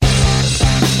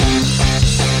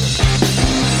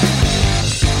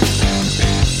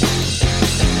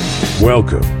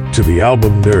Welcome to the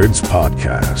Album Nerds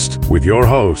Podcast with your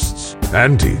hosts,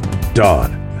 Andy,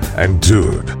 Don, and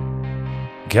Dude.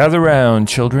 Gather round,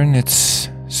 children. It's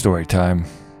story time.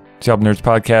 It's the Album Nerds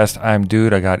Podcast. I'm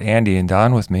Dude. I got Andy and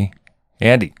Don with me.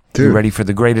 Andy, Dude. You ready for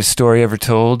the greatest story ever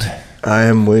told? I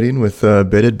am waiting with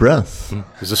bated breath.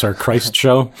 Is this our Christ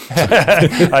show?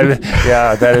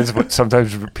 Yeah, that is what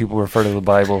sometimes people refer to the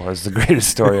Bible as the greatest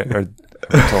story ever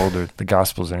told, or the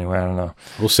Gospels anyway. I don't know.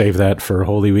 We'll save that for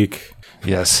Holy Week.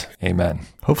 Yes, amen.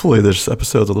 Hopefully this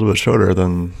episode's a little bit shorter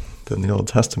than the Old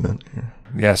Testament.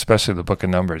 Yeah, especially the Book of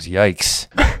Numbers. Yikes.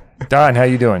 Don, how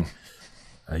you doing?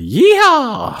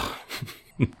 Yeehaw!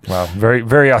 Wow, very,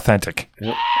 very authentic.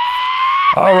 Yep.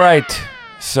 All right.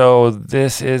 So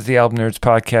this is the Album Nerds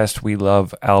Podcast. We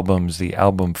love albums, the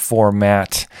album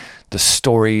format, the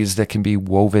stories that can be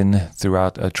woven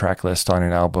throughout a track list on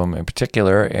an album in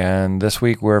particular. And this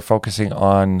week we're focusing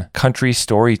on country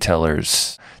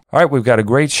storytellers. All right, we've got a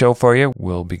great show for you.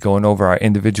 We'll be going over our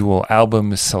individual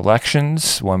album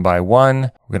selections one by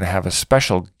one. We're going to have a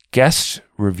special guest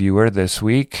reviewer this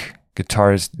week,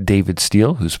 guitarist David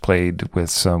Steele, who's played with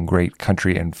some great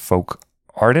country and folk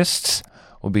artists.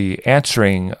 We'll be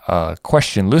answering a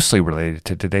question loosely related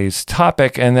to today's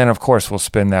topic, and then, of course, we'll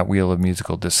spin that wheel of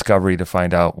musical discovery to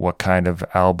find out what kind of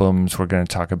albums we're going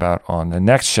to talk about on the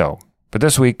next show. But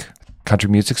this week, country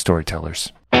music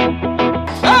storytellers.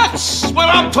 That's what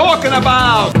I'm talking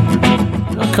about!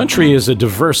 Country is a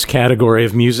diverse category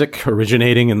of music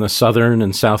originating in the southern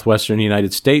and southwestern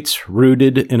United States,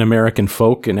 rooted in American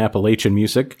folk and Appalachian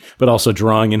music, but also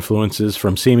drawing influences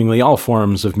from seemingly all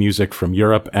forms of music from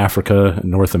Europe, Africa,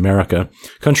 and North America.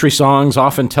 Country songs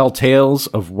often tell tales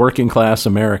of working-class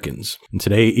Americans. And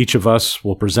today, each of us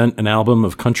will present an album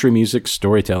of country music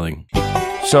storytelling.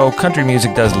 So country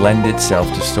music does lend itself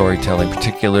to storytelling,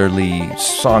 particularly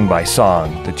song by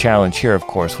song. The challenge here, of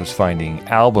course, was finding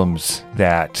albums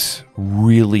that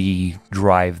really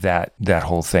drive that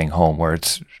whole thing home, where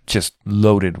it's just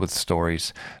loaded with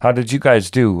stories. How did you guys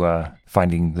do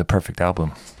finding the perfect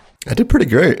album? I did pretty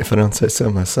great, if I don't say so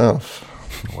myself.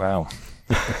 Wow.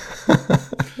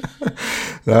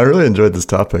 No, I really enjoyed this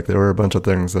topic. There were a bunch of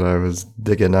things that I was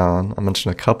digging on. I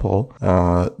mentioned a couple.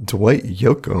 Dwight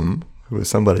Yoakam, who was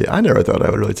somebody I never thought I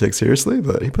would really take seriously,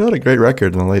 but he put out a great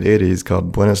record in the late 80s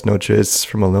called Buenas Noches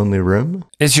from a Lonely Room.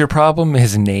 Is your problem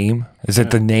his name? Is it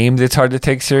the name that's hard to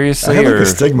take seriously? I have like a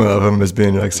stigma of him as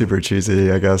being like super cheesy,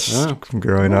 I guess, from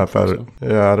growing up. I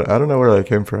don't know where that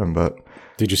came from, but...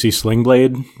 Did you see Sling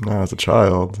Blade? No, as a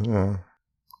child, yeah.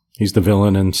 He's the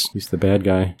villain and he's the bad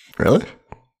guy. Really?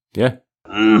 Yeah.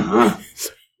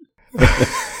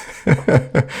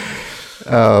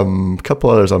 A couple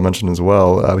others I'll mention as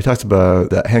well. We talked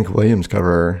about that Hank Williams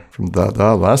cover from the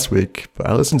last week, but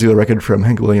I listened to a record from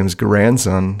Hank Williams'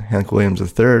 grandson, Hank Williams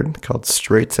III, called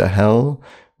Straight to Hell.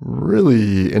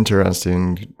 Really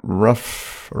interesting.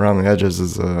 Rough around the edges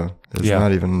is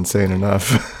not even saying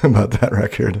enough about that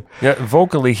record. Yeah,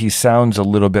 vocally he sounds a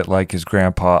little bit like his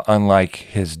grandpa, unlike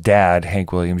his dad,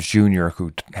 Hank Williams Jr.,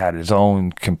 who had his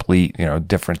own complete,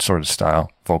 different sort of style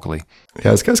vocally.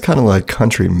 Yeah, this guy's kind of like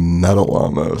country metal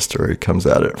almost, or he comes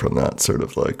at it from that sort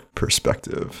of like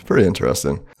perspective. Pretty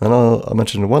interesting. And I'll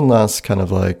mention one last kind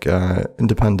of like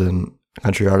independent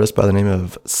country artist by the name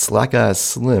of Slack Eye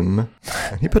Slim.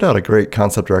 He put out a great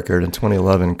concept record in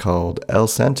 2011 called El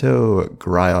Santo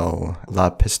Grial La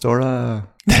Pistora.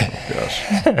 Oh, gosh.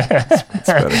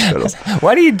 Spanish titles.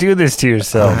 Why do you do this to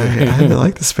yourself? I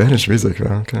like the Spanish music.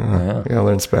 I gotta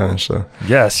learn Spanish. So.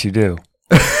 Yes, you do.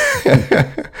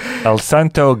 El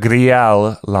Santo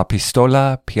Grial La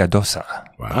Pistola Piadosa.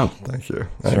 Wow. Thank you.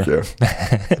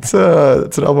 It's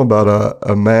an album about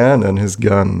a man and his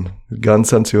gun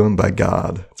sent to him by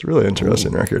God. It's a really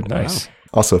interesting record. Nice. Wow.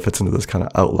 Also fits into this kind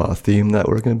of outlaw theme that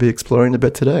we're going to be exploring a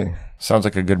bit today. Sounds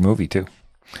like a good movie, too.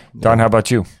 Don, how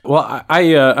about you? Well,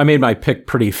 I made my pick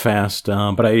pretty fast,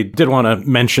 but I did want to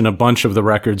mention a bunch of the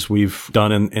records we've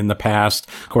done in the past.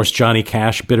 Of course, Johnny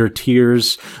Cash, Bitter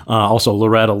Tears, also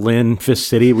Loretta Lynn, Fist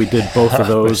City. We did both of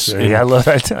those. I love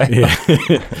that title. Yeah.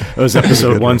 It was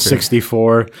episode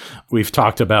 164. We've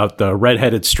talked about The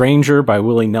Redheaded Stranger by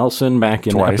Willie Nelson back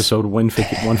in episode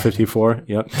 154.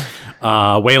 Yep.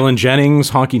 Waylon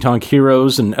Jennings, Honky Tonk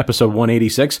Heroes in episode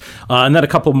 186. And then a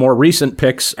couple more recent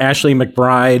picks. Ashley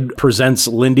McBride presents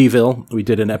Lindyville. We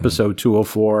did an episode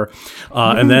 204.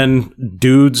 And then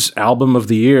Dude's album of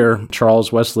the year,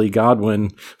 Charles Wesley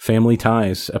Godwin, Family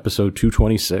Ties, episode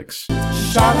 226.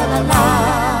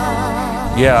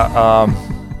 Yeah,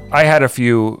 I had a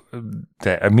few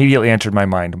that immediately entered my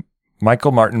mind.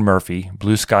 Michael Martin Murphey,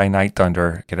 Blue Sky Night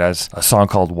Thunder. It has a song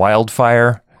called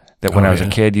Wildfire that when I was a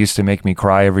kid used to make me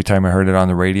cry every time I heard it on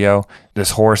the radio.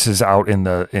 This horse is out in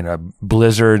a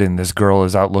blizzard, and this girl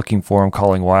is out looking for him,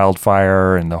 calling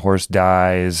wildfire, and the horse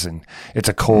dies, and it's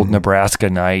a cold Nebraska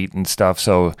night and stuff.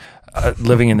 So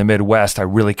living in the Midwest, I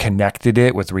really connected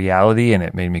it with reality, and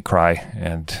it made me cry.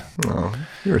 And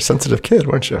you were a sensitive kid,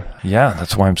 weren't you? Yeah,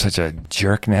 that's why I'm such a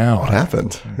jerk now. What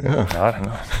happened? Yeah, I don't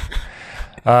know.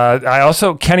 I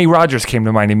also, Kenny Rogers came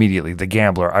to mind immediately, The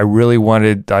Gambler. I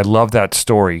love that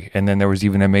story. And then there was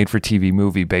even a made-for-TV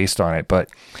movie based on it. But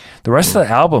the rest of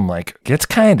the album, like, gets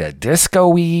kind of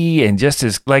disco-y and just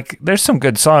is, like, there's some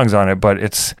good songs on it, but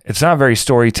it's not very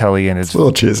storytelling, and it's a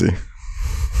little cheesy.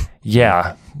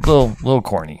 Yeah, little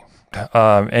corny.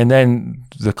 And then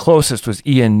the closest was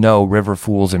Ian No, River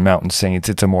Fools and Mountain Saints.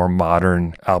 It's a more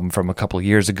modern album from a couple of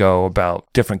years ago about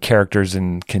different characters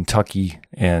in Kentucky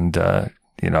and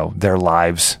their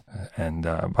lives. And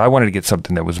I wanted to get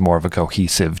something that was more of a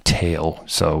cohesive tale.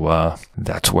 So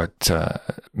that's what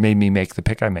made me make the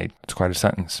pick I made. It's quite a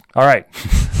sentence. All right,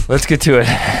 let's get to it.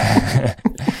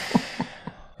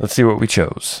 Let's see what we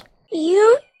chose.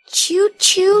 You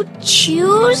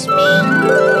choose me?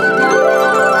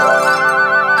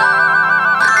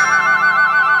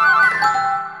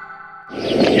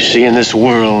 You see, in this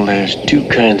world, there's two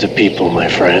kinds of people, my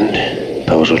friend.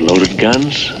 Those with loaded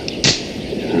guns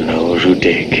and those who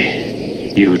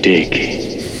dig. You dig.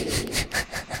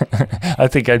 I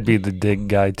think I'd be the dig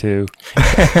guy, too.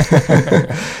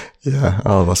 Yeah,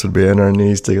 all of us would be on our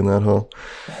knees digging that hole.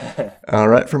 All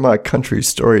right, for my country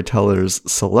storytellers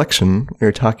selection,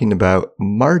 we're talking about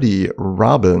Marty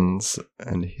Robbins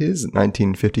and his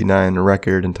 1959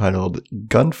 record entitled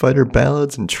Gunfighter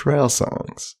Ballads and Trail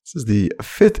Songs. This is the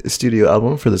 5th studio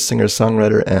album for the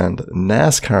singer-songwriter and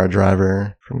NASCAR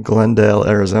driver from Glendale,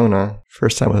 Arizona.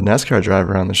 First time with a NASCAR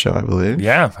driver on the show, I believe.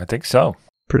 Yeah, I think so.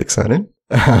 Pretty exciting.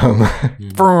 That's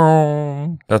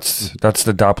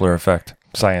the Doppler effect.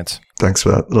 Science. Thanks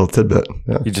for that little tidbit.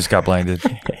 Yeah. You just got blinded.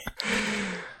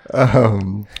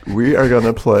 We are going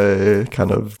to play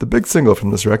kind of the big single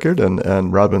from this record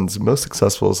and Robbins' most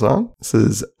successful song. This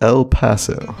is El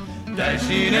Paso.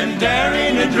 Dashing and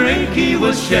daring, a drink he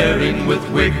was sharing with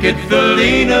wicked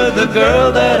Felina, the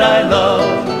girl that I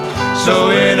love. So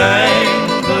in anger,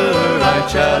 I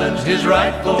challenged his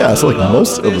rightful. Yeah, so like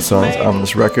most of the songs on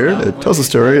this record, it tells the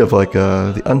story of like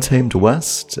the untamed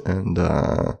West and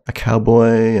a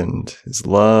cowboy and his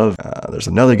love. There's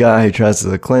another guy who tries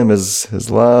to claim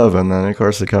his love, and then of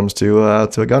course it comes to a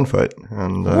gunfight.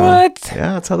 And what?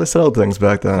 Yeah, that's how they settled things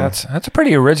back then. That's a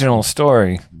pretty original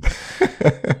story.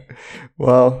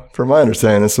 Well, from my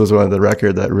understanding, this was one of the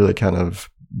record that really kind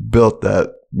of built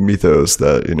that mythos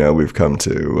that, we've come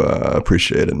to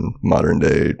appreciate in modern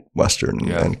day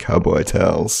Western and cowboy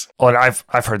tales. Well, and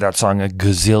I've heard that song a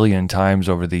gazillion times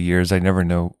over the years. I never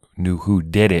knew who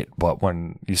did it, but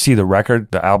when you see the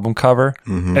record, the album cover,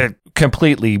 it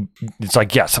completely, it's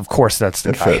like, yes, of course that's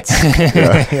the guy. Fits.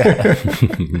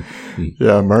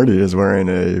 Yeah, Marty is wearing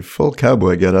a full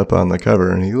cowboy getup on the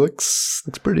cover, and he looks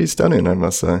pretty stunning, I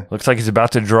must say. Looks like he's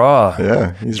about to draw.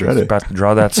 Yeah, he's ready. He's about to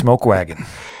draw that smoke wagon.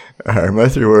 My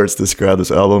 3 words to describe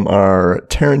this album are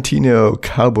Tarantino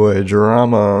cowboy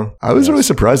drama. I was really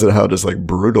surprised at how just like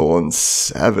brutal and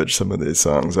savage some of these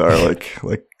songs are. Like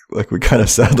we kind of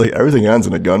said, like everything ends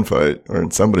in a gunfight or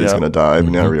somebody's going to die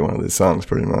in every one of these songs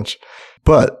pretty much.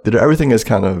 But everything is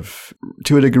kind of,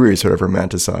 to a degree, sort of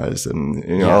romanticized.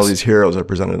 And, all these heroes are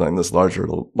presented like this larger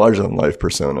than life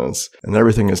personas. And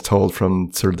everything is told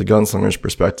from sort of the gunslinger's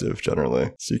perspective,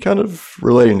 generally. So you're kind of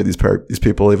relating to these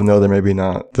people, even though they're maybe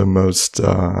not the most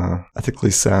ethically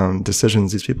sound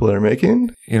decisions these people are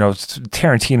making.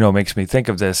 Tarantino makes me think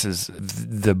of this as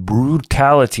the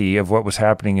brutality of what was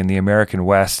happening in the American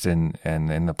West and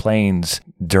in the plains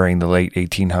during the late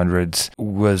 1800s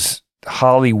was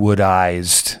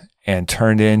Hollywoodized and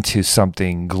turned into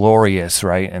something glorious,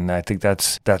 right? And I think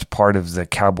that's part of the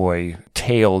cowboy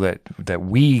tale that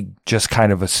we just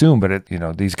kind of assume, but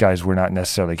these guys were not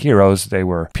necessarily heroes. They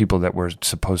were people that were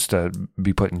supposed to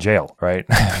be put in jail, right?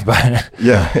 But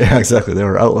yeah, exactly. They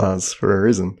were outlaws for a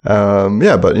reason.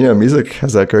 But music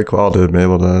has that great quality to be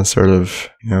able to sort of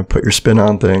put your spin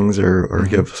on things or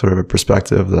give sort of a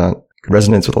perspective that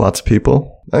resonates with lots of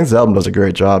people. I think this album does a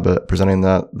great job at presenting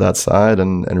that side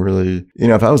and really,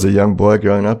 if I was a young boy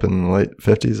growing up in the late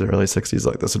 50s or early 60s,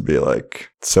 like this would be like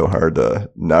so hard to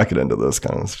not get into this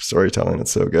kind of storytelling.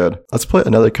 It's so good. Let's play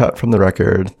another cut from the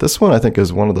record. This one I think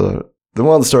is one of the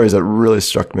stories that really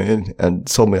struck me and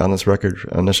sold me on this record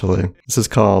initially. This is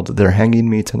called They're Hanging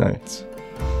Me Tonight.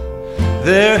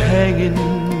 They're hanging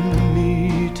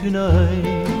me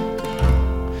tonight.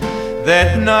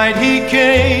 That night he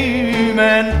came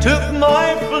and took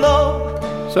my flow.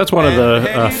 So that's one of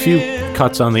the few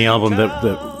cuts on the album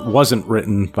that wasn't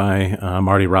written by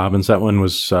Marty Robbins. That one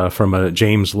was from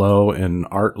James Lowe and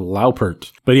Art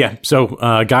Laupert. But yeah, so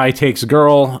guy takes a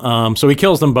girl, so he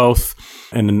kills them both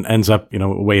and ends up,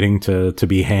 waiting to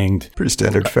be hanged. Pretty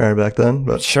standard fare back then,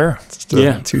 but sure. Just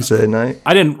a Tuesday night.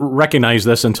 I didn't recognize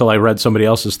this until I read somebody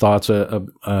else's thoughts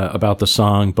about the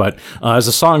song. But as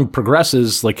the song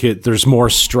progresses, there's more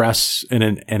stress and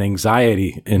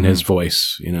anxiety in his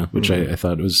voice, which I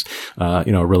thought was,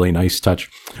 a really nice touch.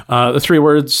 The three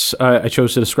words I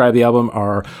chose to describe the album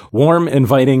are warm,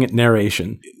 inviting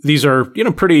narration. These are,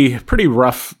 pretty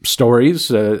rough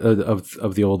stories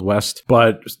of the Old West,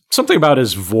 but something about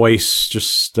his voice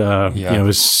just,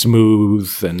 is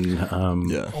smooth and,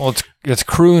 Well, it's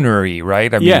croonery,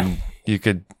 right? I mean, you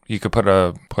could put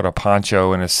a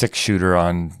poncho and a 6-shooter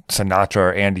on Sinatra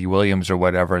or Andy Williams or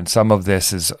whatever, and some of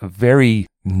this is very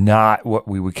not what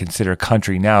we would consider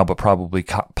country now, but probably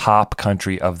pop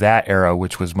country of that era,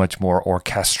 which was much more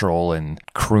orchestral and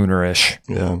croonerish.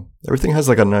 Yeah. Everything has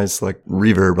a nice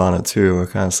reverb on it too. It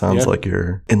kind of sounds like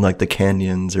you're in the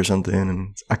canyons or something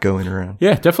and it's echoing around.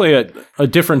 Yeah, definitely a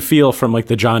different feel from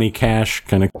the Johnny Cash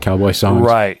kind of cowboy songs.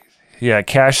 Right. Yeah,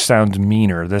 Cash sounds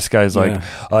meaner. This guy's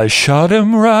I shot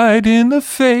him right in the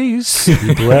face.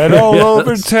 He bled all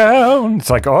over town. It's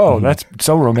that's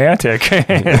so romantic.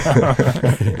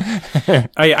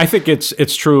 I think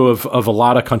it's true of a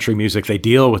lot of country music. They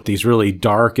deal with these really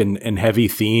dark and heavy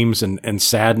themes and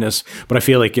sadness, but I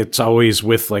feel like it's always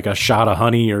with a shot of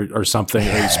honey or something,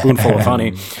 or a spoonful of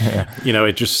honey.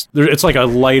 It's like a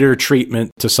lighter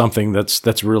treatment to something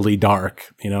that's really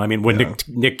dark. When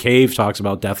Nick Cave talks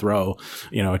about Death Row,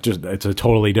 it's a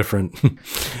totally different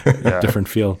different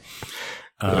feel.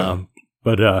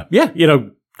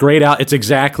 Great out. It's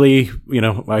exactly,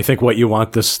 I think what you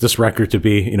want this record to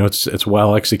be. It's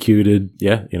well executed.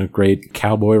 Yeah, great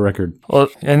cowboy record. Well,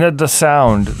 and the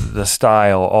sound, the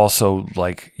style also,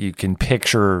 you can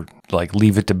picture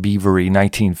Leave It to Beavery,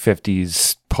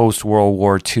 1950s, post-World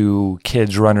War II,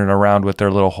 kids running around with their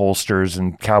little holsters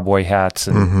and cowboy hats.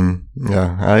 And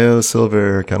Yeah, I.O.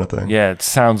 Silver kind of thing. Yeah, it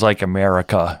sounds like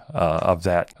America of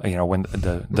that, when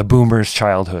the boomers'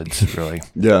 childhoods, really.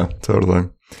 Yeah, totally.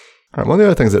 All right, one of the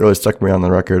other things that really stuck me on the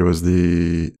record was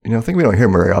the, thing we don't hear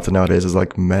very often nowadays is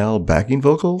male backing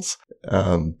vocals.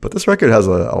 But this record has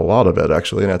a lot of it,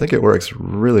 actually, and I think it works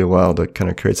really well to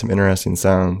kind of create some interesting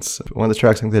sounds. One of the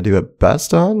tracks I think they do it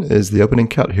best on is the opening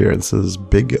cut here. This is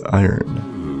Big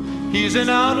Iron. He's an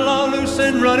outlaw, loose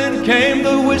and running, came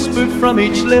the whisper from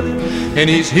each lip, and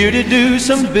he's here to do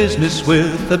some business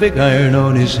with a big iron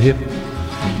on his hip.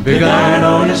 Big iron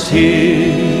on his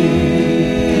hip.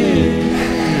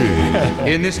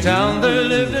 In this town there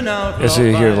lived an outlaw. So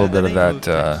you hear a little bit of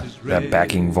that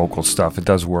backing vocal stuff. It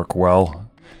does work well.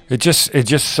 It just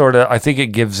sort of, I think it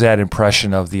gives that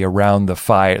impression of the around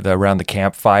the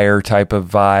campfire type of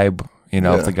vibe.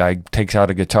 If the guy takes out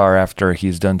a guitar after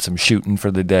he's done some shooting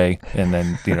for the day, and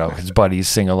then his buddies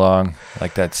sing along,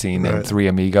 like that scene in Three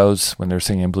Amigos when they're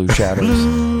singing Blue Shadows.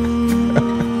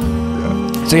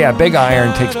 So yeah, Big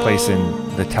Iron takes place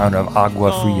in the town of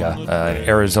Agua Fria. An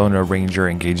Arizona ranger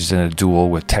engages in a duel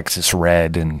with Texas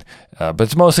Red, but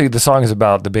it's mostly, the song is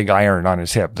about the big iron on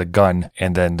his hip, the gun,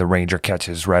 and then the ranger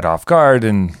catches Red off guard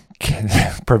and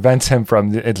prevents him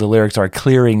from, the lyrics are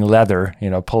clearing leather,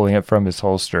 pulling it from his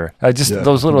holster.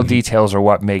 Those little details are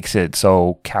what makes it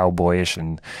so cowboyish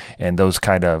and those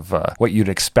kind of what you'd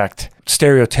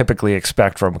stereotypically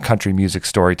expect from country music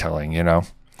storytelling,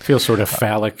 Feels sort of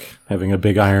phallic, having a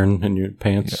big iron in your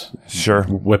pants. Yeah, sure.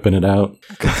 Whipping it out.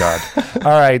 Good God.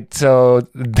 All right. So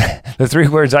the three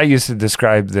words I used to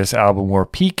describe this album were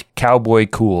peak, cowboy,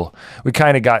 cool. We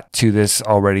kind of got to this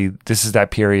already. This is that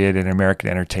period in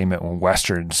American entertainment when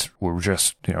Westerns were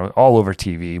just, all over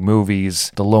TV,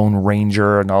 movies, The Lone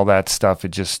Ranger and all that stuff.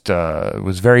 It just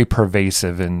was very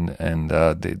pervasive and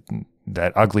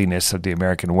that ugliness of the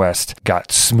American West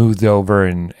got smoothed over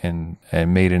and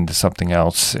made into something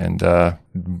else. And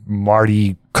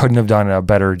Marty couldn't have done a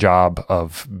better job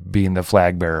of being the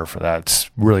flag bearer for that. It's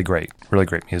really great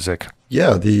music.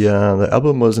 Yeah, the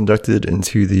album was inducted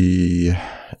into the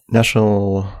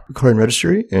National Recording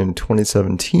Registry in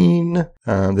 2017.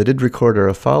 They did record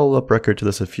a follow-up record to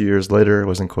this a few years later. It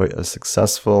wasn't quite as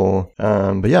successful.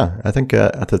 But yeah, I think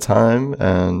at the time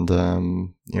and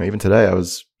even today, I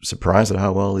was surprised at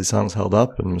how well these songs held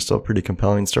up, and it was still pretty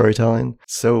compelling storytelling.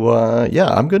 So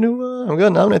I'm gonna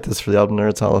nominate this for the Album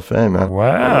Nerds Hall of Fame, man.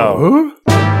 Wow.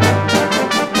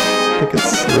 think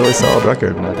it's a really solid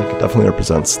record, and I think it definitely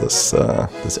represents this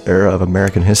this era of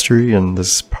American history and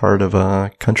this part of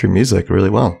country music really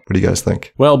well. What do you guys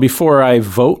think? Well, before I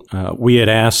vote, we had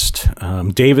asked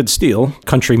David Steele,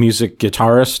 country music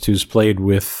guitarist who's played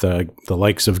with the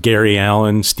likes of Gary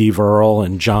Allan, Steve Earle,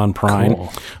 and John Prine.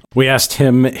 Cool. We asked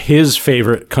him his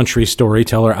favorite country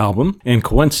storyteller album, and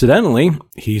coincidentally,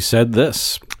 he said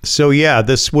this. So yeah,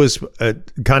 this was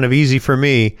kind of easy for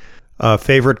me.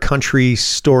 Favorite country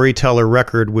storyteller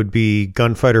record would be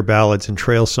Gunfighter Ballads and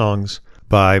Trail Songs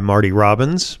by Marty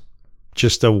Robbins.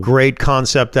 Just a great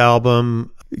concept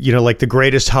album, like the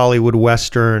greatest Hollywood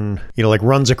Western, like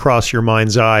runs across your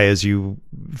mind's eye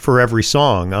for every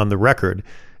song on the record.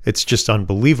 It's just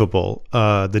unbelievable.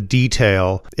 The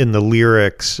detail in the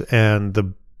lyrics and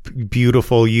the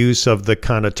beautiful use of the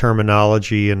kind of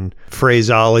terminology and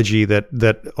phraseology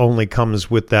that only comes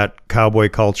with that cowboy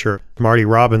culture. Marty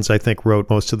Robbins, I think, wrote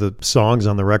most of the songs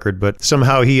on the record, but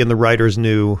somehow he and the writers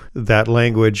knew that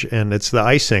language, and it's the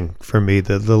icing for me,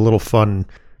 the little fun,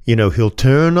 he'll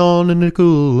turn on a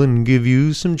nickel and give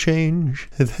you some change.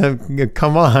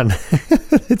 Come on.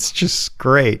 It's just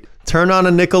great. Turn on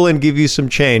a nickel and give you some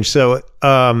change. So,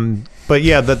 but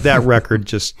yeah, that record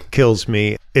just kills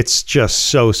me. It's just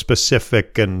so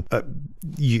specific, and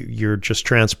you're just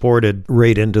transported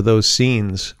right into those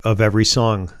scenes of every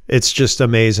song. It's just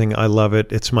amazing. I love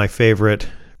it. It's my favorite.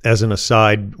 As an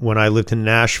aside, when I lived in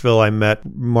Nashville, I met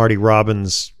Marty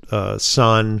Robbins'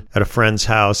 son at a friend's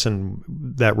house, and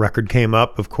that record came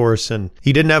up, of course, and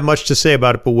he didn't have much to say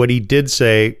about it, but what he did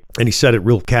say, and he said it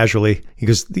real casually, he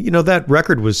goes, that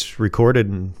record was recorded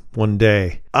in one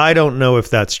day. I don't know if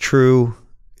that's true.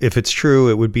 If it's true,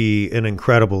 it would be an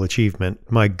incredible achievement.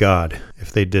 My God,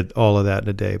 if they did all of that in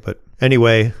a day. But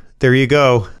anyway, there you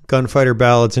go. Gunfighter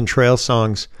Ballads and Trail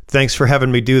Songs. Thanks for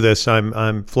having me do this.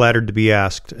 I'm flattered to be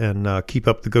asked, and keep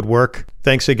up the good work.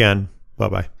 Thanks again.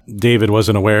 Bye-bye. David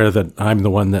wasn't aware that I'm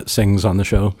the one that sings on the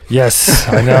show. Yes,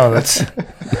 I know.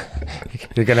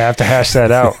 You're going to have to hash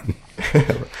that out.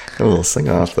 A little sing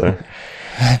off there.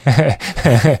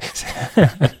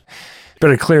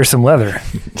 Better clear some leather.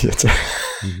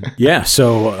 Yeah,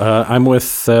 so I'm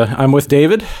with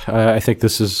David. I think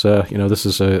this is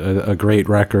a great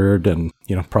record, and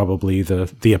probably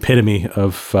the epitome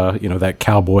of that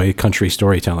cowboy country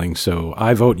storytelling. So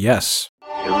I vote yes.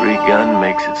 Every gun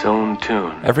makes its own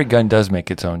tune. Every gun does make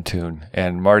its own tune,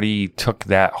 and Marty took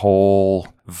that whole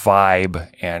vibe,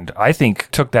 and I think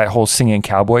took that whole singing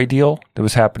cowboy deal that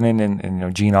was happening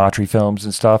in Gene Autry films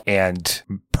and stuff, and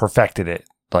perfected it.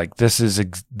 Like this is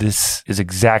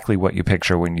exactly what you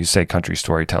picture when you say country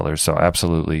storytellers. So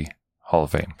absolutely Hall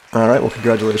of Fame. All right. Well,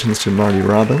 congratulations to Marty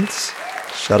Robbins.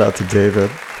 Shout out to David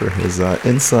for his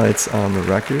insights on the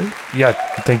record. Yeah.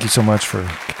 Thank you so much for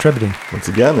contributing. Once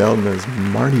again, the album is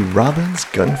Marty Robbins,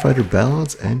 Gunfighter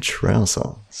Ballads and Trail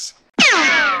Songs.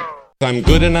 I'm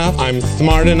good enough, I'm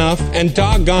smart enough, and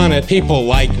doggone it, people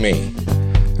like me.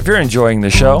 If you're enjoying the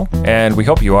show, and we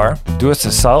hope you are, do us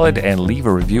a solid and leave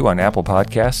a review on Apple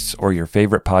Podcasts or your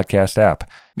favorite podcast app.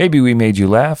 Maybe we made you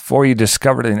laugh, or you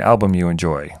discovered an album you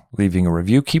enjoy. Leaving a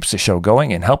review keeps the show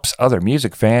going and helps other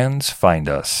music fans find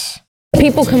us.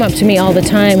 People come up to me all the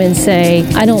time and say,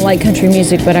 I don't like country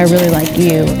music, but I really like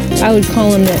you. I would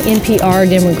call them the NPR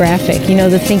demographic,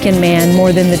 the thinking man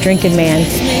more than the drinking man.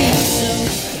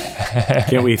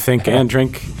 Can't we think and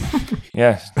drink?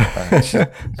 Yeah,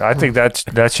 I think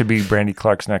that should be Brandy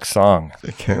Clark's next song.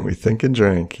 Can't we think and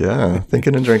drink? Yeah,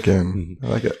 thinking and drinking. I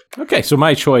like it. Okay, so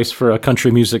my choice for a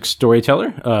country music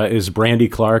storyteller is Brandy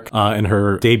Clark and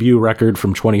her debut record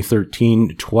from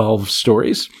 2013, 12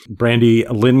 Stories. Brandy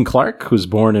Lynn Clark, who was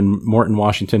born in Morton,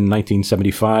 Washington in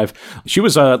 1975. She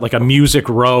was like a Music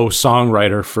Row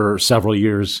songwriter for several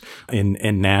years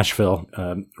in Nashville.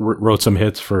 Wrote some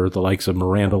hits for the likes of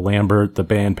Miranda Lambert, the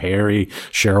band Perry,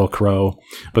 Sheryl Crow.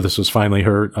 But this was finally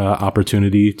her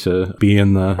opportunity to be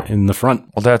in the front.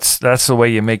 Well, that's the way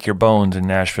you make your bones in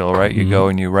Nashville, right? You go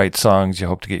and you write songs. You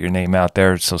hope to get your name out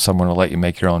there, so someone will let you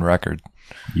make your own record.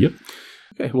 Yep.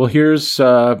 Okay. Well, here's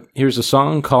a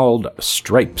song called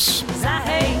Stripes. I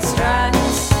hate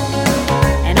stripes,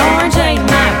 and orange ain't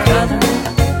my color.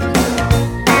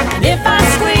 And if I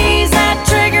squeeze that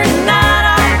trigger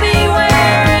tonight, I'll be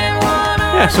wearing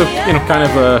one. Yeah, so kind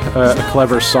of a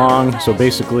clever song. So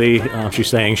basically, she's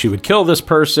saying she would kill this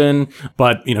person,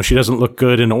 but she doesn't look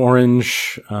good in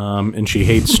orange, and she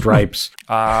hates stripes.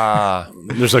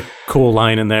 There's a cool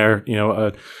line in there.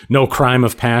 No crime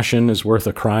of passion is worth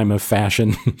a crime of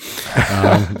fashion.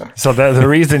 So the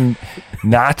reason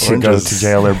not to go to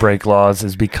jail or break laws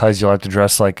is because you'll have to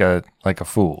dress like a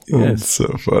fool. Yeah. It's so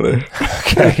funny.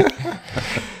 Okay.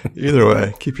 Either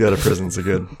way, keep you out of prison's a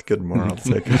good moral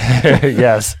to take.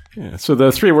 Yes. Yeah, so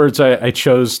the 3 words I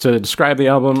chose to describe the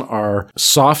album are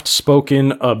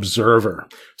soft-spoken observer.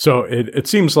 So it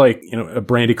seems like,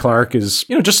 Brandy Clark is,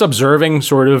 just observing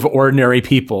sort of ordinary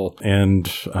people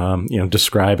and,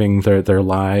 describing their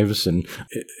lives. And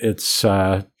it's,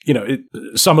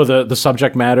 some of the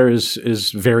subject matter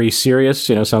is very serious.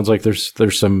 Sounds like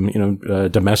there's some,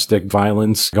 domestic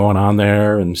violence going on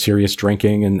there and serious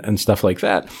drinking and stuff like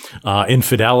that.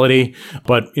 Infidelity.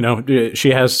 But,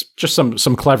 she has just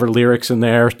some clever lyrics in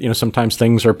there. Sometimes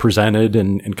things are presented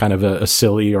in kind of a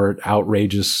silly or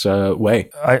outrageous way.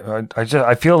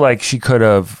 I feel like she could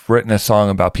have written a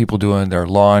song about people doing their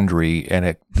laundry and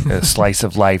a slice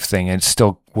of life thing, and it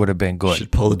still would have been good.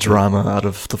 Should pull the drama out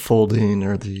of the folding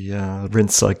or the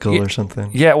rinse cycle or something.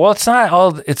 Yeah, well, it's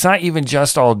not even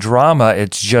just all drama.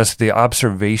 It's just the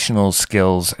observational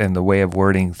skills and the way of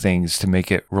wording things to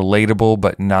make it relatable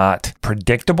but not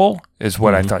predictable is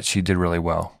what I thought she did really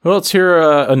well. Well, let's hear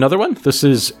another one. This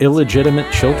is Illegitimate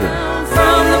Children.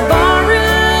 From the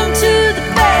barroom to the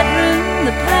bedroom,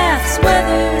 the path's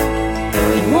weathered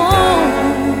and worn.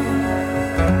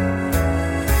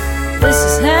 This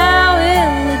is how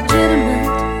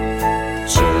illegitimate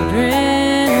children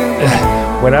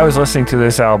are. When I was listening to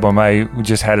this album, I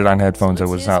just had it on headphones. I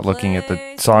was not looking at the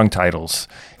song titles.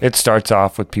 It starts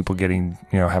off with people getting,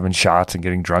 having shots and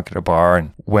getting drunk at a bar.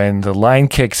 And when the line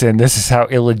kicks in, this is how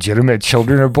illegitimate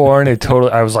children are born.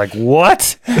 I was like,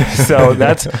 what? So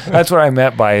that's what I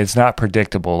meant by it's not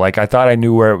predictable. Like I thought I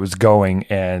knew where it was going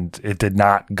and it did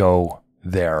not go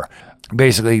there.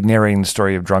 Basically narrating the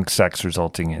story of drunk sex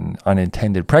resulting in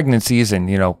unintended pregnancies and,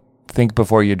 think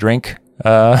before you drink.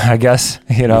 I guess,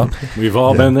 We've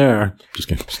all been there. Just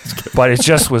kidding. But it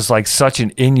just was like such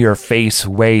an in-your-face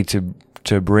way to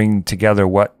bring together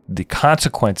what the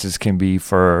consequences can be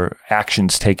for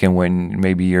actions taken when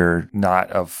maybe you're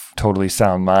not of totally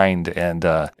sound mind. And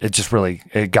it just really,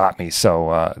 it got me.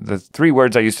 So the 3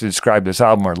 words I used to describe this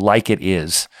album are like it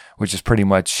is, which is pretty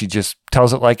much she just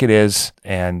tells it like it is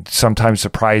and sometimes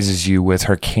surprises you with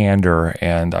her candor.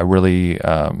 And I really,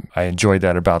 I enjoyed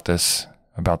that about this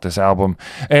album.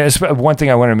 And it's one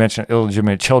thing I want to mention,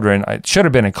 Illegitimate Children, it should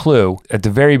have been a clue. At the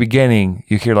very beginning,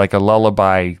 you hear like a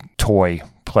lullaby toy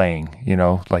playing,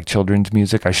 like children's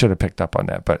music. I should have picked up on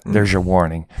that, but there's your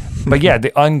warning. But yeah, the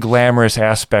unglamorous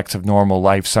aspects of normal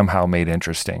life somehow made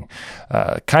interesting.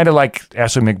 Kind of like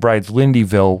Ashley McBride's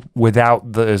Lindyville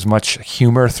without as much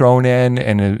humor thrown in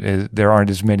and there aren't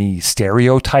as many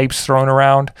stereotypes thrown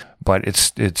around. But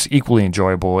it's equally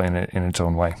enjoyable in its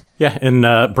own way. Yeah, and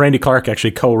Brandy Clark actually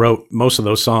co-wrote most of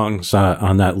those songs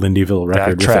on that Lindyville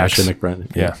record with Ashley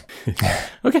McBride. Yeah.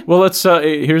 Okay, well, let's.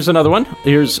 Here's another one.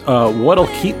 Here's What'll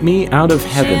Keep Me Out of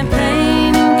Heaven.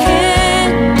 Champagne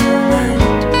and candlelight.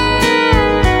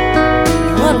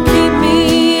 What'll keep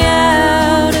me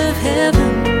out of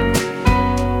heaven?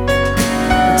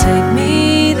 Take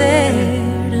me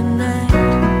there tonight.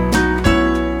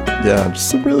 Yeah, just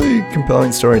some really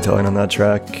compelling storytelling on that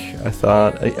track. I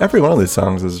thought every one of these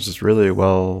songs is just really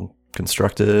well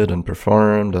constructed and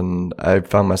performed, and I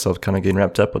found myself kind of getting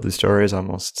wrapped up with these stories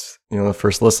almost, the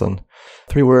first listen.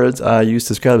 3 words I used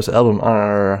to describe this album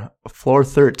are Floor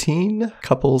 13,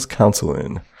 Couples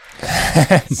Counseling.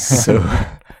 So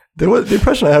the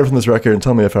impression I had from this record, and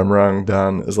tell me if I'm wrong,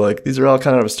 Don, is like these are all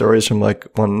kind of stories from like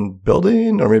one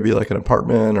building or maybe like an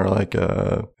apartment or like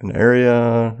an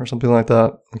area or something like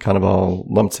that, and kind of all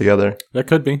lumped together. That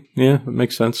could be. Yeah, it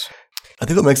makes sense. I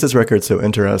think what makes this record so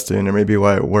interesting, or maybe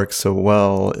why it works so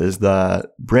well, is that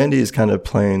Brandy is kind of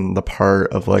playing the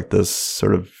part of like this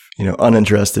sort of,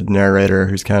 uninterested narrator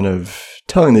who's kind of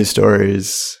telling these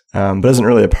stories, but isn't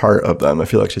really a part of them. I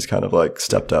feel like she's kind of like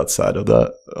stepped outside of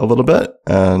that a little bit.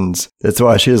 And it's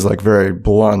why she is like very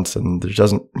blunt and she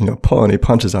doesn't, pull any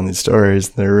punches on these stories.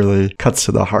 They really cuts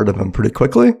to the heart of them pretty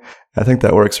quickly. I think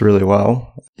that works really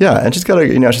well. Yeah, and she's got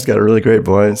a really great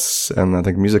voice, and I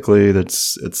think musically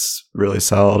it's really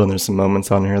solid. And there's some moments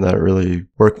on here that really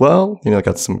work well.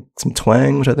 Got some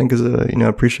twang, which I think is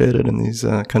appreciated in these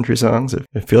country songs.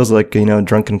 It feels like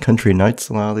drunken country nights.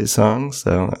 A lot of these songs,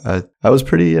 so I was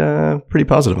pretty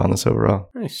positive on this overall.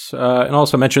 Nice, and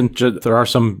also mentioned there are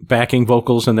some backing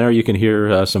vocals in there. You can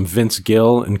hear some Vince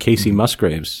Gill and Casey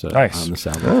Musgraves nice. On this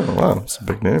album. Oh wow, some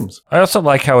big names. I also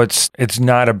like how it's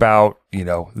not about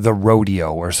the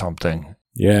rodeo or something.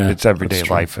 Yeah, it's everyday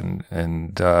life and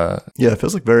yeah, it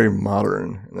feels like very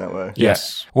modern in that way.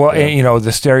 Yes. Well, yeah. And,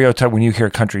 the stereotype when you hear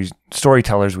country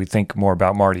storytellers, we think more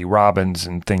about Marty Robbins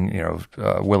and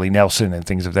Willie Nelson and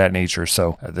things of that nature.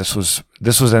 So this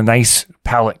was a nice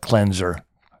palate cleanser.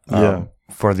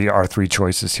 for our three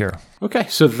choices here. Okay,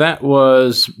 so that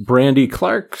was Brandy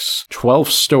Clark's 12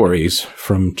 Stories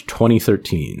from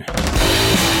 2013.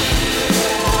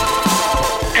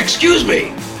 Excuse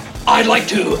me, I'd like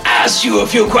to ask you a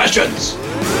few questions.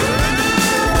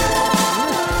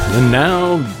 And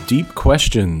now, Deep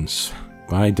Questions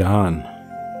by Don.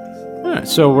 All right,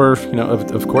 so we're,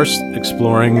 of course,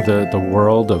 exploring the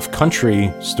world of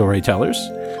country storytellers.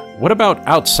 What about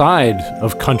outside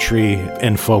of country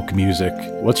and folk music?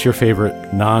 What's your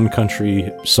favorite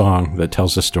non-country song that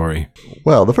tells a story?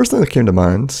 Well, the first thing that came to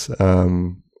mind,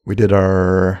 we did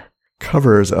our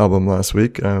covers album last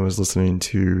week. I was listening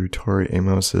to Tori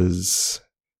Amos's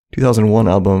 2001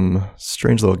 album,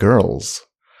 Strange Little Girls.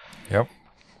 Yep.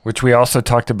 Which we also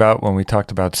talked about when we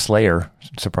talked about Slayer,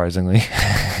 surprisingly.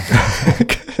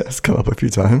 It's come up a few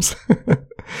times.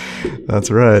 That's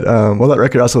right. Well, that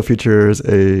record also features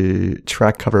a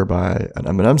track cover by an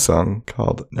Eminem song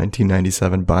called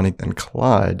 1997 Bonnie and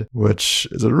Clyde, which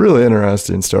is a really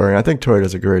interesting story. I think Tori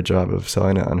does a great job of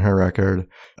selling it on her record,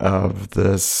 of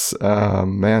this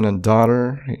man and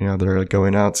daughter. They're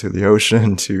going out to the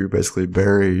ocean to basically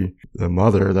bury the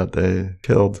mother that they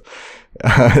killed.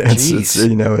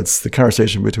 It's the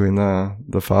conversation between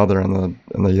the father and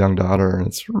the young daughter, and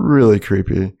it's really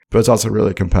creepy, but it's also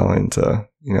really compelling to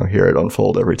hear it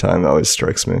unfold every time. It always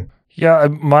strikes me. Yeah,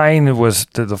 mine was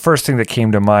the first thing that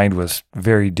came to mind was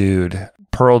Very Dude,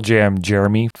 Pearl Jam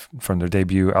Jeremy from their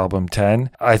debut album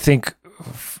 10. I think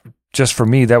just for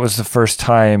me, that was the first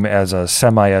time as a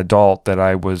semi-adult that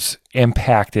I was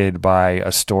impacted by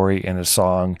a story in a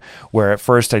song where at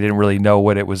first I didn't really know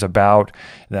what it was about.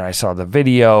 Then I saw the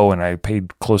video and I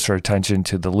paid closer attention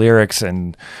to the lyrics,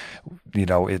 and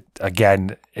it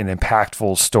again, an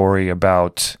impactful story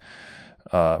about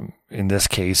in this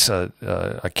case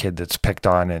a kid that's picked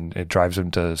on and it drives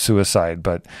him to suicide.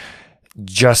 But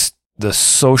just the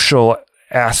social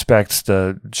aspects,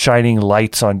 the shining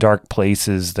lights on dark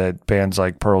places that bands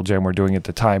like Pearl Jam were doing at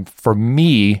the time, for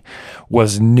me,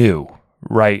 was new,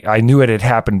 right? I knew it had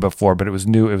happened before, but it was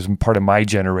new. It was part of my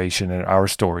generation and our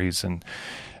stories, and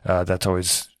that's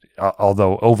always,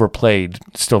 although overplayed,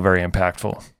 still very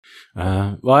impactful.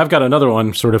 Well, I've got another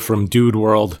one sort of from Dude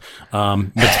World,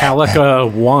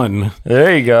 Metallica 1.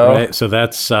 There you go. Right? So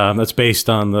that's based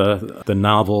on the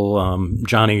novel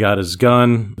Johnny Got His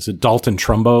Gun. Is it Dalton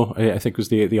Trumbo, I think was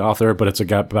the author, but it's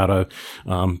about a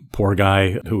poor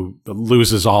guy who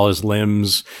loses all his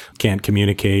limbs, can't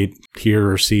communicate, hear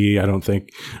or see, I don't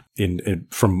think,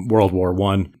 from World War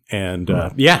I. And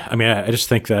I just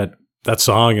think that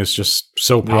song is just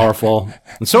so powerful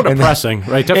and so depressing,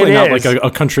 right? Definitely not like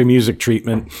a country music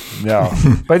treatment. No.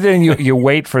 But then you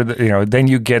wait for then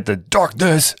you get the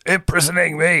darkness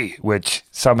imprisoning me, which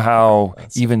somehow,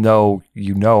 even though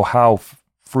you know how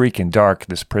freaking dark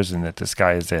this prison that this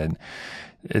guy is in,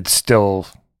 it still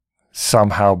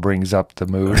somehow brings up the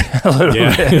mood a little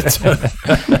bit. It's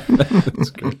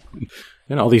good.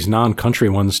 All these non-country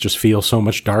ones just feel so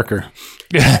much darker.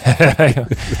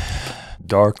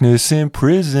 Darkness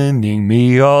imprisoning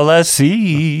me, all I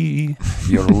see.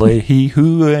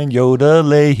 Yodelay-hee-hoo and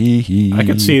yodelay-hee-hee. I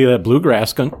could see that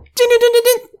bluegrass gun.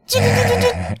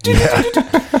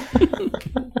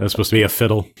 That's supposed to be a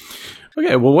fiddle.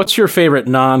 Okay, well, what's your favorite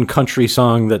non-country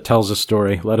song that tells a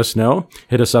story? Let us know.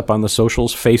 Hit us up on the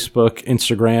socials, Facebook,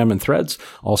 Instagram, and Threads.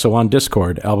 Also on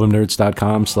Discord,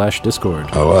 albumnerds.com/Discord.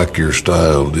 I like your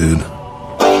style, dude.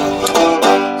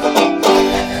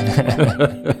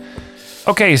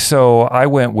 Okay, so I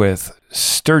went with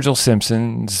Sturgill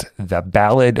Simpson's The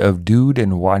Ballad of Dude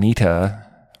and Juanita,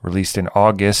 released in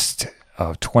August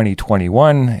of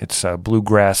 2021. It's a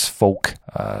bluegrass folk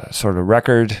sort of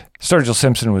record. Sturgill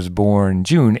Simpson was born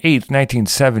June 8th,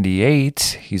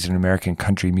 1978. He's an American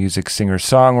country music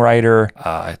singer-songwriter.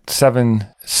 7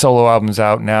 solo albums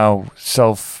out now,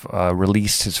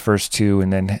 self-released his first 2,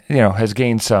 and then, has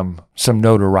gained some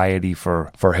notoriety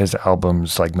for his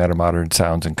albums like Metamodern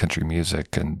Sounds and Country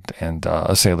Music and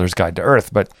A Sailor's Guide to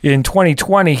Earth. But in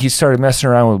 2020, he started messing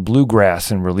around with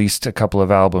bluegrass and released a couple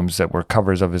of albums that were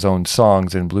covers of his own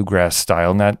songs in bluegrass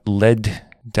style, and that led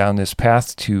down this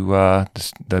path to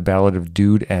the Ballad of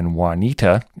Dude and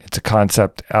Juanita. It's a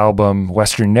concept album,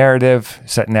 Western narrative,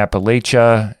 set in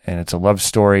Appalachia, and it's a love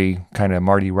story, kind of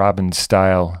Marty Robbins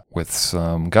style, with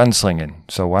some gunslinging.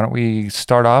 So why don't we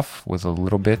start off with a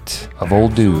little bit of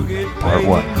Old Dude, Part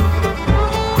 1.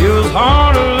 He was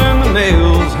harder than the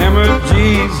nails hammered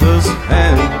Jesus'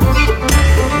 hands.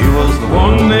 He was the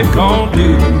one they called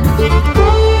Dude,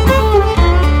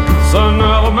 son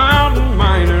of a mountain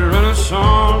miner and a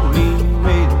Shawnee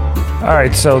maiden. All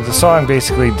right, so the song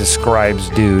basically describes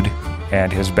Dude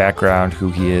and his background,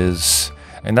 who he is.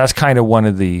 And that's kind of one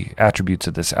of the attributes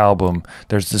of this album.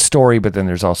 There's the story, but then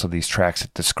there's also these tracks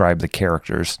that describe the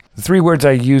characters. The 3 words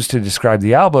I use to describe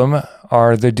the album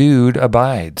are the dude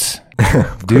abides.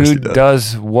 Dude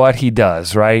does what he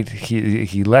does, right?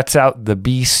 He lets out the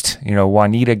beast.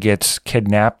 Juanita gets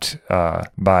kidnapped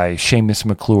by Seamus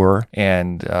McClure,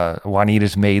 and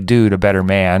Juanita's made Dude a better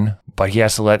man, but he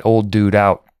has to let old Dude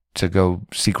out to go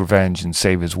seek revenge and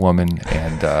save his woman,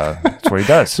 and that's what he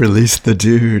does. Release the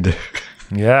dude.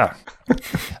 Yeah.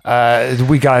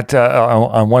 We got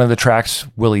on one of the tracks,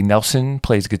 Willie Nelson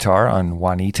plays guitar on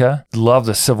Juanita. Love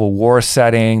the Civil War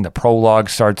setting. The prologue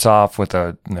starts off with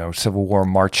a Civil War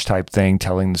march type thing,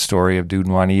 telling the story of Dude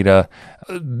and Juanita.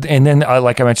 And then,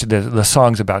 like I mentioned, the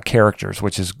songs about characters,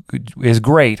 which is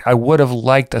great. I would have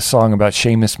liked a song about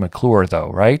Seamus McClure, though,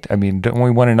 right? I mean, don't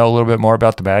we want to know a little bit more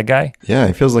about the bad guy? Yeah,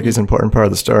 he feels like he's an important part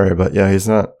of the story, but yeah, he's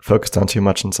not focused on too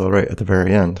much until right at the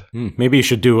very end. Maybe you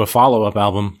should do a follow-up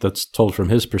album that's told from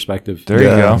his perspective. There you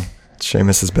go.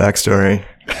 Seamus's backstory.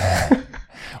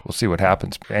 We'll see what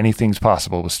happens. Anything's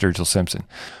possible with Sturgill Simpson.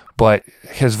 But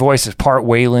his voice is part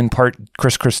Waylon, part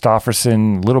Chris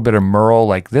Christopherson, a little bit of Merle.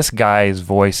 Like, this guy's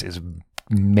voice is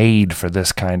made for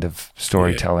this kind of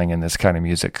storytelling and this kind of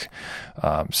music.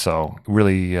 So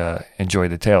really enjoy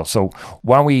the tale. So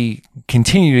while we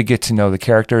continue to get to know the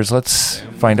characters, let's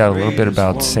find out a little bit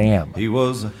about Sam. He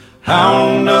was a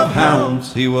hound of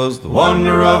hounds. He was the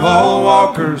wonder of all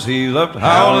walkers. He loved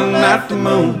howling at the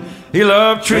moon. He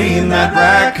loved treeing that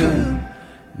raccoon.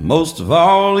 Most of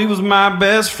all, he was my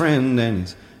best friend, and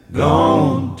he's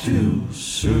gone too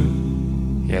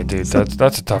soon. Yeah, dude,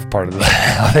 that's a tough part of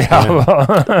the album.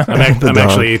 I'm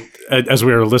actually, as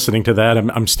we were listening to that,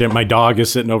 I'm staring. My dog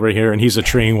is sitting over here, and he's a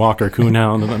treeing walker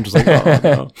coonhound, and I'm just like,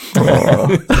 oh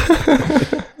no.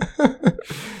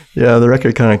 Yeah, the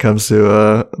record kind of comes to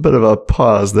a bit of a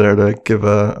pause there to give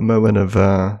a moment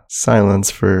of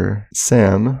silence for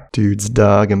Sam, Dude's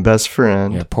dog and best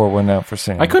friend. Yeah, pour one out for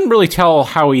Sam. I couldn't really tell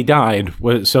how he died.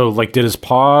 So, like, did his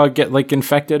paw get, like,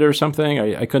 infected or something?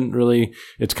 I couldn't really...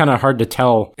 It's kind of hard to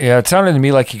tell. Yeah, it sounded to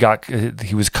me like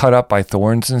he was cut up by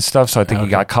thorns and stuff, so I think he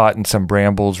got caught in some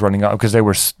brambles running out, because they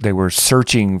were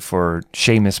searching for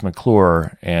Seamus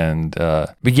McClure, and...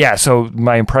 but yeah, so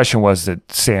my impression was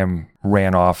that Sam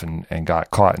ran off and got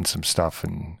caught in some stuff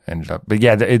and ended up... But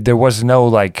yeah, there was no,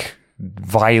 like,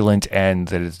 violent end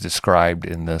that is described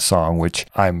in the song, which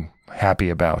I'm happy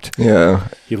about. Yeah.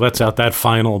 He lets out that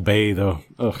final bay, though.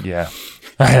 Ugh. Yeah.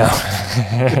 I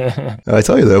know. I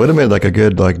tell you, though, it would have made, like, a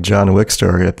good, like, John Wick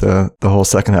story if the whole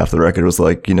second half of the record was,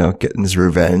 like, getting his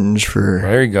revenge for...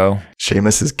 There you go.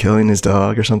 Seamus is killing his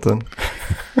dog or something.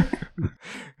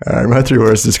 My 3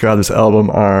 words to describe this album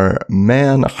are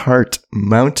man, heart,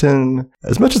 mountain.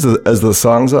 As much as the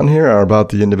songs on here are about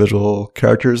the individual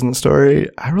characters in the story,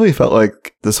 I really felt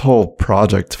like this whole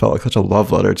project felt like such a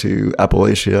love letter to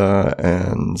Appalachia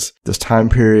and this time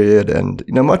period. And,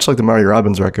 much like the Marty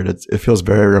Robbins record, it feels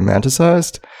very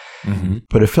romanticized. Mm-hmm.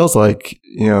 But it feels like,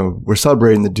 we're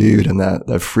celebrating the dude and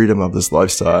that freedom of this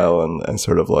lifestyle and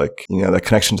sort of like, that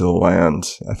connection to the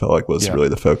land, I felt like was really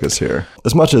the focus here.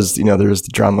 As much as, there's the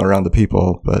drama around the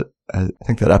people, but I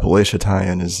think that Appalachia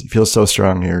tie-in feels so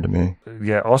strong here to me.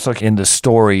 Yeah, also in the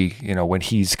story, when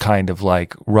he's kind of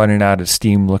like running out of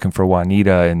steam looking for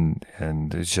Juanita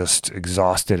and is just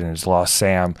exhausted and has lost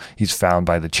Sam, he's found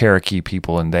by the Cherokee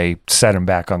people and they set him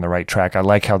back on the right track. I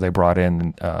like how they brought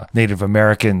in Native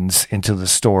Americans into the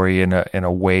story in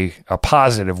a way, a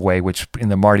positive way, which in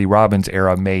the Marty Robbins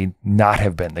era may not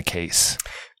have been the case.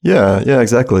 Yeah,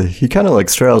 exactly. He kind of like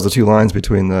straddles the two lines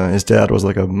between his dad was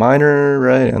like a miner,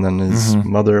 right? And then his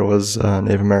mother was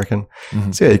Native American.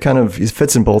 Mm-hmm. So yeah, he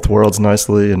fits in both worlds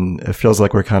nicely, and it feels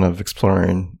like we're kind of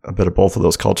exploring a bit of both of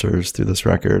those cultures through this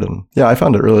record. And yeah, I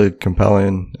found it really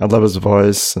compelling. I love his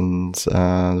voice, and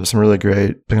there's some really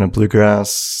great kind of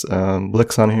bluegrass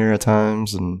licks on here at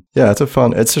times. And yeah,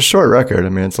 it's a short record. I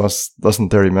mean, it's less than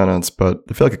 30 minutes, but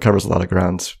I feel like it covers a lot of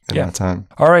ground in that time.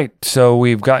 All right, so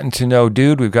we've gotten to know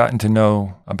Dude. We've gotten to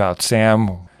know about Sam.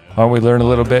 Why don't we learn a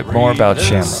little bit more about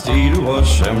Shamrock? Steed was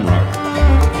Shamrock.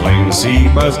 Plain to see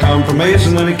by his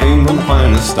confirmation that he came from the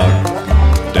finest stock.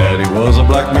 Daddy was a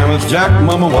black mammoth jack,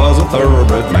 Mama was a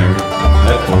thoroughbred mare.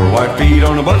 Had 4 white feet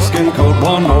on a buckskin coat,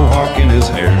 one mohawk in his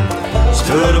hair.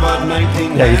 Stood about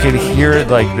 19. Yeah, you can hear it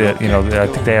like the, I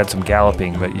think they had some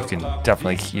galloping, but you can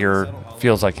definitely hear,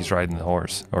 feels like he's riding the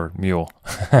horse or mule.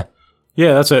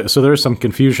 Yeah, so there's some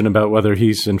confusion about whether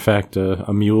he's in fact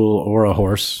a mule or a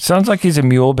horse. Sounds like he's a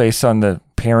mule based on the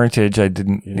parentage. I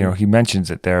didn't, he mentions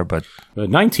it there, but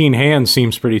 19 hands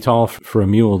seems pretty tall for a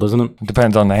mule, doesn't it?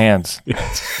 Depends on the hands.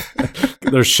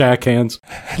 Those shack hands.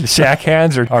 The shack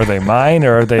hands, or are they mine,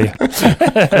 or are they?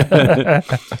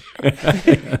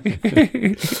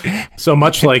 So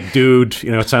much like Dude,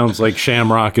 it sounds like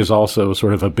Shamrock is also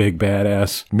sort of a big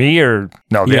badass. Me or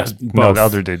no? Yes, no, the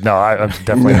other dude. No, I'm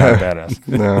definitely not a badass.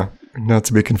 No, not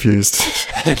to be confused.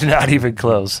 Not even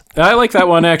close. I like that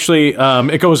one, actually.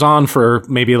 It goes on for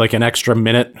maybe like an extra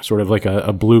minute, sort of like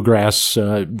a bluegrass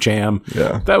jam.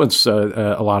 Yeah. That was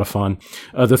a lot of fun.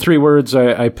 The 3 words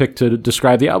I picked to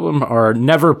describe the album are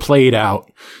never played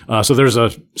out. So there's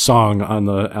a song on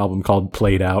the album called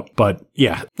Played Out. But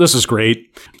yeah, this is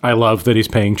great. I love that he's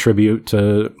paying tribute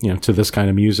to, to this kind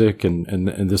of music and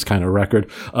this kind of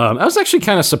record. I was actually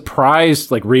kind of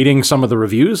surprised, like reading some of the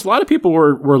reviews. A lot of people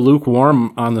were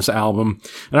lukewarm on this album.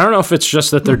 And I don't know if it's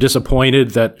just that they're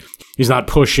disappointed that he's not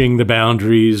pushing the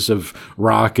boundaries of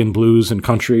rock and blues and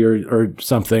country or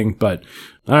something, but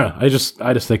I don't know.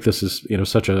 I just think this is,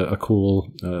 such a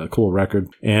cool record.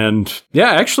 And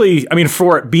yeah, actually, I mean,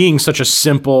 for it being such a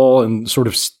simple and sort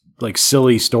of like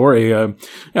silly story, I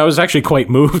was actually quite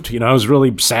moved. I was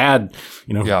really sad,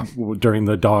 during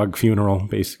the dog funeral,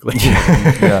 basically.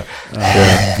 Yeah.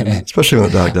 Especially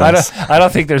when the dog dies. I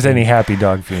don't think there's any happy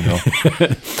dog funeral.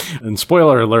 And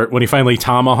spoiler alert, when he finally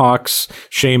tomahawks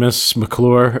Seamus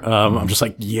McClure, I'm just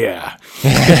like, yeah.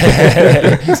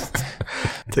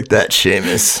 Take that,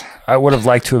 Seamus. I would have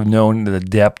liked to have known the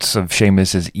depths of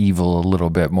Seamus's evil a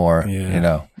little bit more,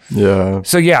 Yeah.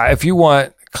 So yeah, if you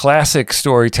want classic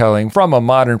storytelling from a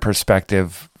modern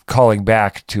perspective, calling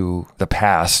back to the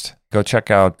past, go check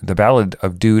out The Ballad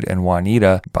of Dude and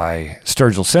Juanita by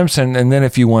Sturgill Simpson. And then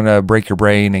if you want to break your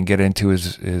brain and get into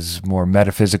his more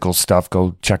metaphysical stuff,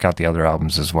 go check out the other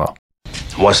albums as well.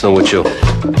 What's the with you?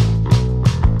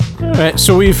 All right,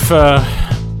 so we've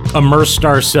immersed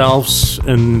ourselves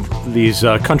in these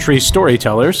country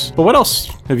storytellers. But what else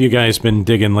have you guys been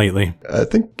digging lately? I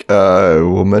think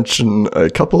we'll mention a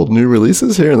couple new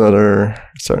releases here that are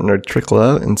starting to trickle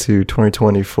out into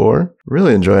 2024.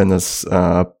 Really enjoying this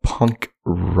punk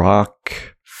rock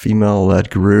female-led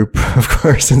group, of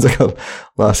course, since like a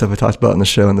last stuff I talked about in the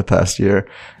show in the past year.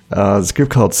 This group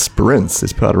called Sprints. They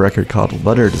put out a record called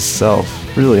Letter to Self.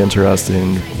 Really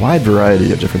interesting, wide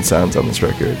variety of different sounds on this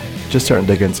record. Just starting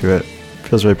to dig into it.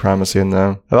 Feels really promising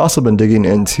though. I've also been digging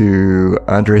into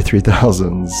Andre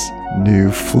 3000's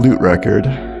new flute record.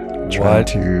 Trying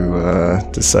to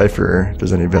decipher if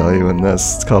there's any value in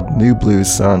this. It's called New Blue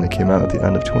Sun. It came out at the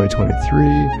end of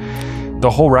 2023. The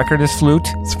whole record is flute?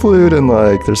 It's flute and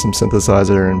like there's some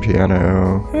synthesizer and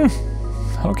piano.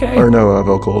 Okay. Or no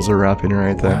vocals or rapping or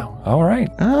anything. Wow. All right.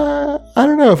 I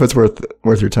don't know if it's worth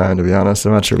your time, to be honest.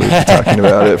 I'm not sure we'd be talking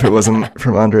about it if it wasn't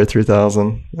from Andre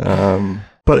 3000.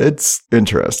 But it's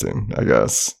interesting, I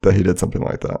guess, that he did something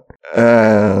like that.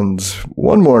 And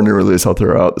one more new release I'll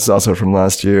throw out. This is also from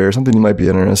last year. Something you might be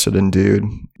interested in, dude.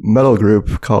 Metal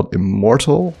group called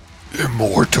Immortal.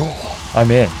 Immortal. I'm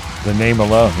in. The name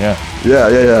alone, yeah.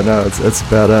 Yeah. No, it's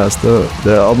badass.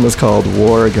 The album is called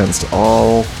War Against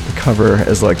All. The cover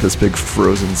is like this big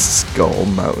frozen skull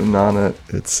mountain on it.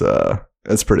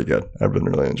 It's pretty good. I've been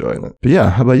really enjoying it. But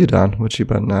yeah, how about you, Don? What you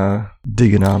been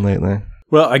digging on lately?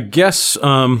 Well, I guess,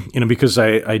 because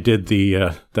I did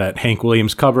that Hank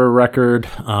Williams cover record,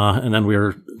 and then we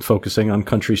were focusing on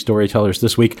country storytellers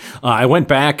this week. I went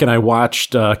back and I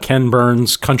watched Ken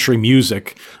Burns' Country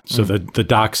Music, so the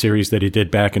doc series that he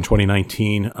did back in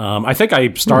 2019. I think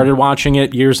I started watching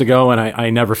it years ago and I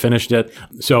never finished it.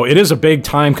 So it is a big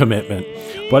time commitment,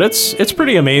 but it's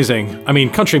pretty amazing. I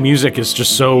mean, country music is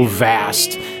just so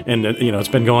vast, and it's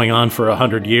been going on for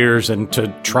 100 years, and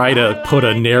to try to put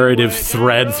a narrative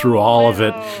thread through all of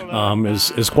it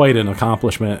is quite an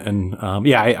accomplishment. And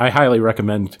I highly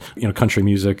recommend country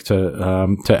music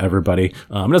to everybody.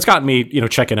 And it's gotten me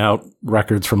checking out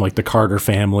records from like the Carter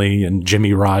Family and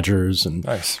Jimmy Rogers and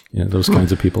nice. Those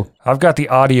kinds of people. I've got the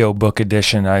audio book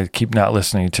edition I keep not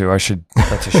listening to.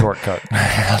 That's a shortcut.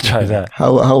 I'll try that. How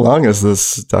long is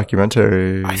this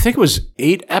documentary? I think it was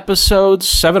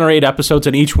 7 or 8 episodes,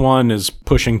 and each one is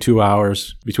pushing 2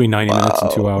 hours, between 90 minutes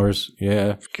and 2 hours.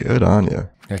 Yeah. Good on you.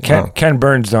 Yeah, Ken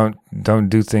Burns don't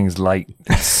do things light.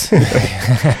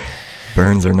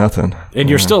 Burns or nothing. And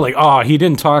you're still like, oh, he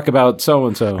didn't talk about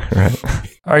so-and-so. Right.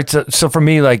 All right. So for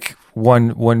me, like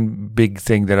one big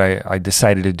thing that I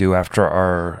decided to do after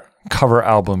our cover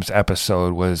albums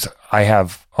episode was I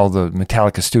have all the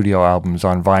Metallica studio albums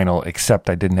on vinyl, except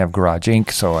I didn't have Garage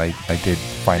Inc., so I did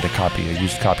find a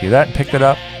used copy of that and picked it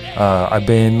up. I've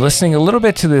been listening a little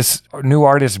bit to this new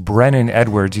artist, Brennan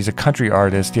Edwards. He's a country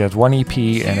artist. He has one EP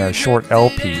and a short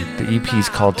LP. The EP is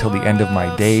called Till the End of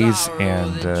My Days,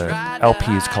 and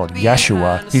LP is called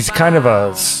Yeshua. He's kind of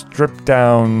a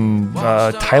stripped-down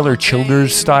Tyler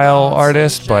Childers style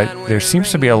artist, but there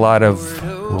seems to be a lot of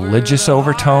religious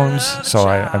overtones, so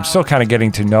I'm still kind of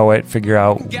getting to know it, figure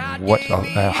out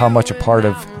how much a part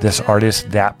of this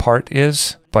artist that part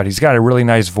is. But he's got a really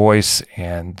nice voice,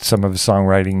 and some of his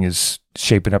songwriting is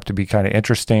shaping up to be kind of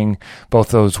interesting.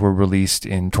 Both those were released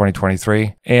in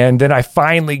 2023. And then I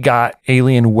finally got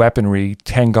Alien Weaponry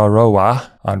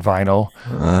Tangaroa on vinyl.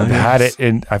 I've had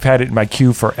it in my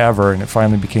queue forever, and it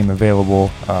finally became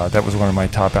available. That was one of my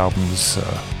top albums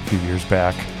a few years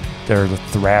back. They're the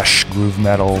thrash groove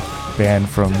metal band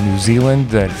from New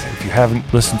Zealand that, if you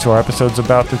haven't listened to our episodes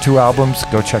about their 2 albums,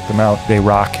 go check them out. They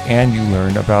rock, and you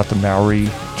learn about the Maori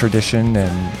tradition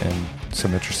and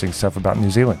some interesting stuff about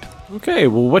New Zealand. Okay,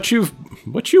 well, what you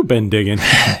been digging?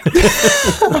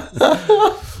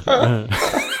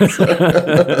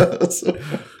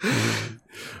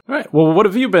 All right. Well, what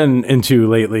have you been into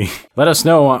lately? Let us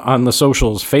know on the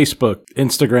socials, Facebook,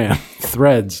 Instagram,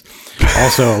 Threads,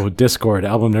 also Discord,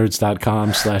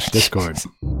 albumnerds.com/Discord.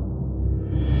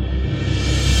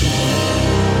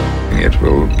 It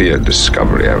will be a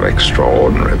discovery of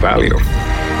extraordinary value.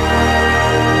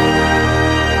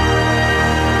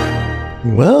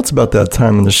 Well, it's about that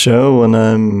time in the show when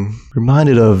I'm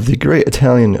reminded of the great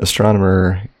Italian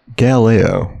astronomer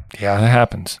Galileo. Yeah, that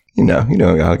happens. You know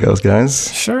how it goes,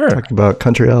 guys. Sure. Talking about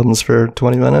country albums for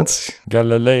 20 minutes.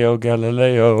 Galileo.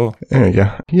 There you go.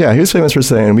 Yeah, he was famous for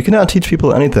saying, "We cannot teach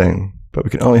people anything, but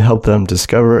we can only help them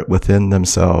discover it within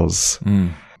themselves."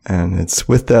 And it's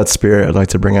with that spirit I'd like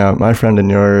to bring out my friend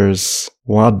and yours,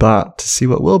 Wad Bot, to see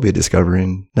what we'll be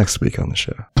discovering next week on the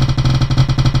show.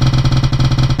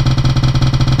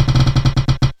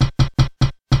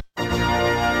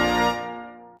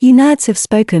 You nerds have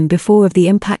spoken before of the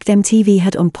impact MTV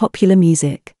had on popular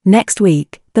music. Next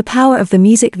week, the power of the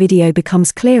music video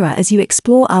becomes clearer as you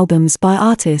explore albums by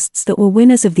artists that were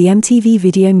winners of the MTV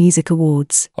Video Music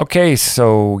Awards. Okay,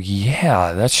 so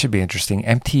yeah, that should be interesting.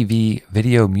 MTV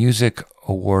Video Music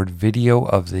Award Video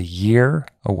of the Year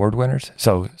award winners.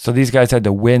 So these guys had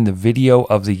to win the Video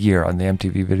of the Year on the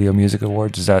MTV Video Music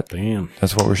Awards. Is that? Damn.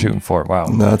 That's what we're shooting for. Wow.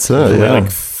 That's it. Yeah.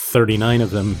 Like 39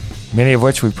 of them. Many of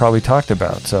which we've probably talked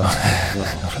about. So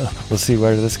we'll see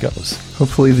where this goes.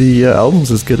 Hopefully the album's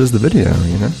as good as the video,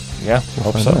 you know? Yeah,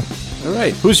 hope so. All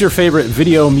right. Who's your favorite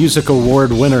Video Music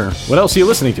Award winner? What else are you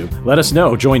listening to? Let us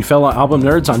know. Join fellow album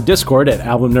nerds on Discord at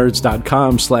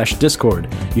albumnerds.com/Discord.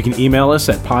 You can email us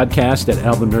at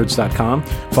podcast@albumnerds.com.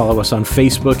 Follow us on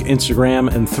Facebook,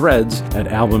 Instagram, and Threads at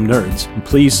Album Nerds. And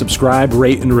please subscribe,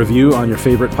 rate, and review on your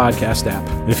favorite podcast app.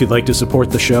 And if you'd like to support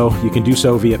the show, you can do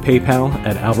so via PayPal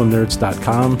at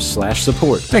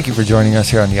albumnerds.com/support. Thank you for joining us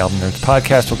here on the Album Nerds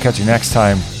podcast. We'll catch you next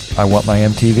time. I want my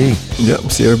MTV.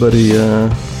 Yep. See everybody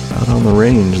out on the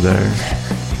range there.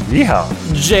 Yeehaw.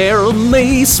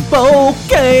 Jeremy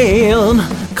spoken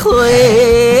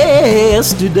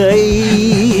class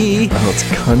today. Oh, it's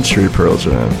country Pearl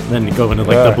Jam. Then you go into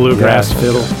like the bluegrass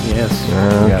fiddle. Yes.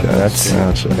 Okay. Yeah,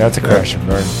 that's a crash and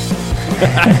burn.